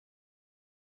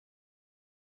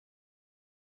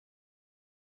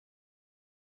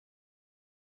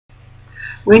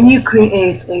When you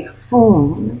create a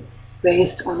form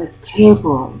based on a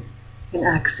table in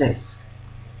Access,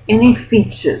 any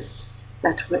features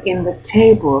that were in the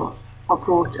table are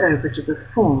brought over to the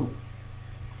form.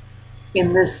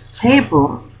 In this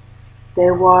table,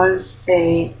 there was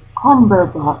a combo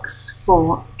box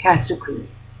for category,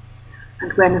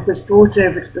 and when it was brought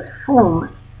over to the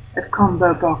form, that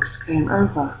combo box came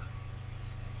over.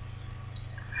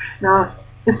 Now,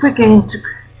 if we're going to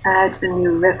add a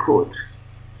new record,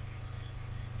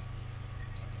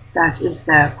 that is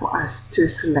there for us to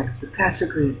select the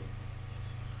category.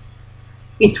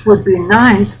 It would be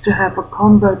nice to have a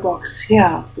combo box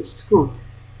here for school.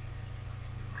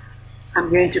 I'm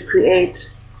going to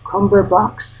create a combo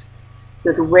box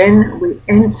so that when we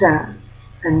enter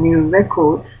a new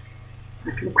record,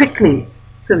 I can quickly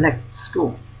select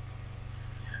school.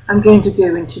 I'm going to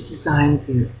go into Design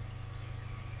View.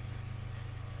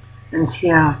 And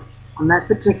here on that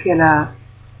particular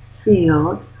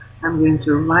field, I'm going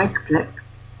to right click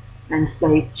and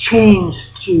say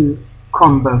Change to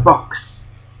Combo Box.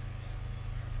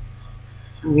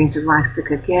 I'm going to right click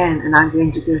again and I'm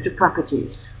going to go to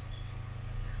Properties.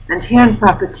 And here in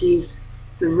Properties,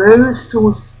 the row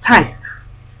source type,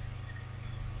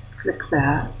 click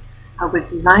there. I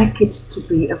would like it to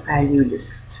be a value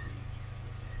list.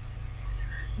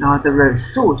 Now the row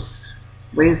source,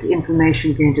 where's the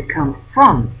information going to come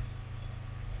from?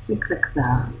 We click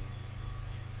there.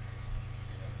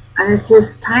 And it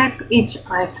says type each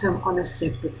item on a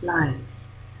separate line.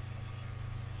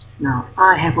 Now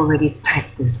I have already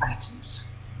typed those items.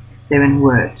 They're in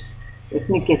Word. Let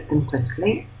me get them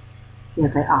quickly. Here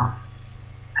they are.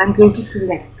 I'm going to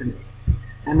select them.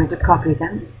 I'm going to copy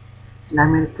them and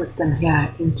I'm going to put them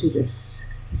here into this.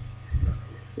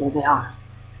 There they are.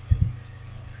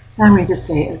 Now I'm going to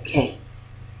say OK.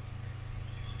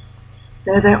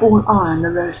 There they all are in the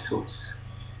row source.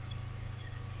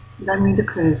 And I'm going to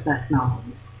close that now.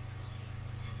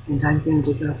 And I'm going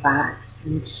to go back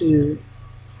into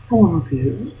Form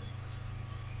View.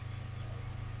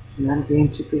 And I'm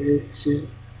going to go to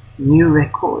New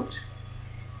Record.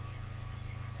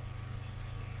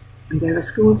 And there the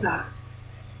schools are.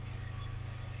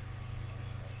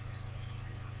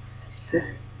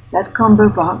 That combo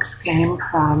box came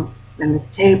from when the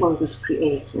table was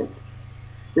created.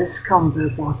 This combo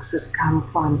box has come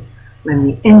from when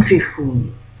the entry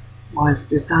form was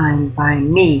designed by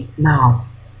me now.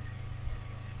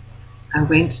 I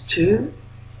went to,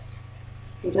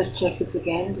 you just check it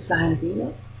again, Design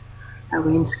View. I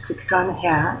went, clicked on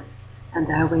here, and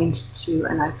I went to,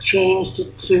 and I changed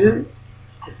it to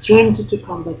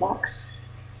combo box.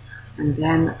 And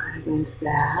then I went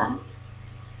there,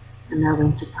 and I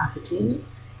went to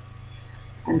Properties,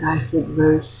 and I said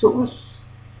Row Source,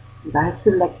 and I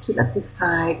selected at the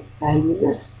side Value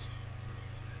List,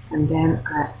 and then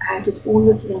I added all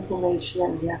this information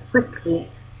in here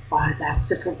quickly by that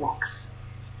little box.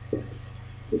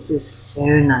 This is so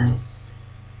nice.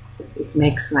 It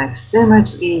makes life so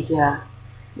much easier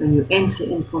when you enter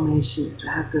information to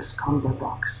have this combo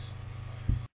box.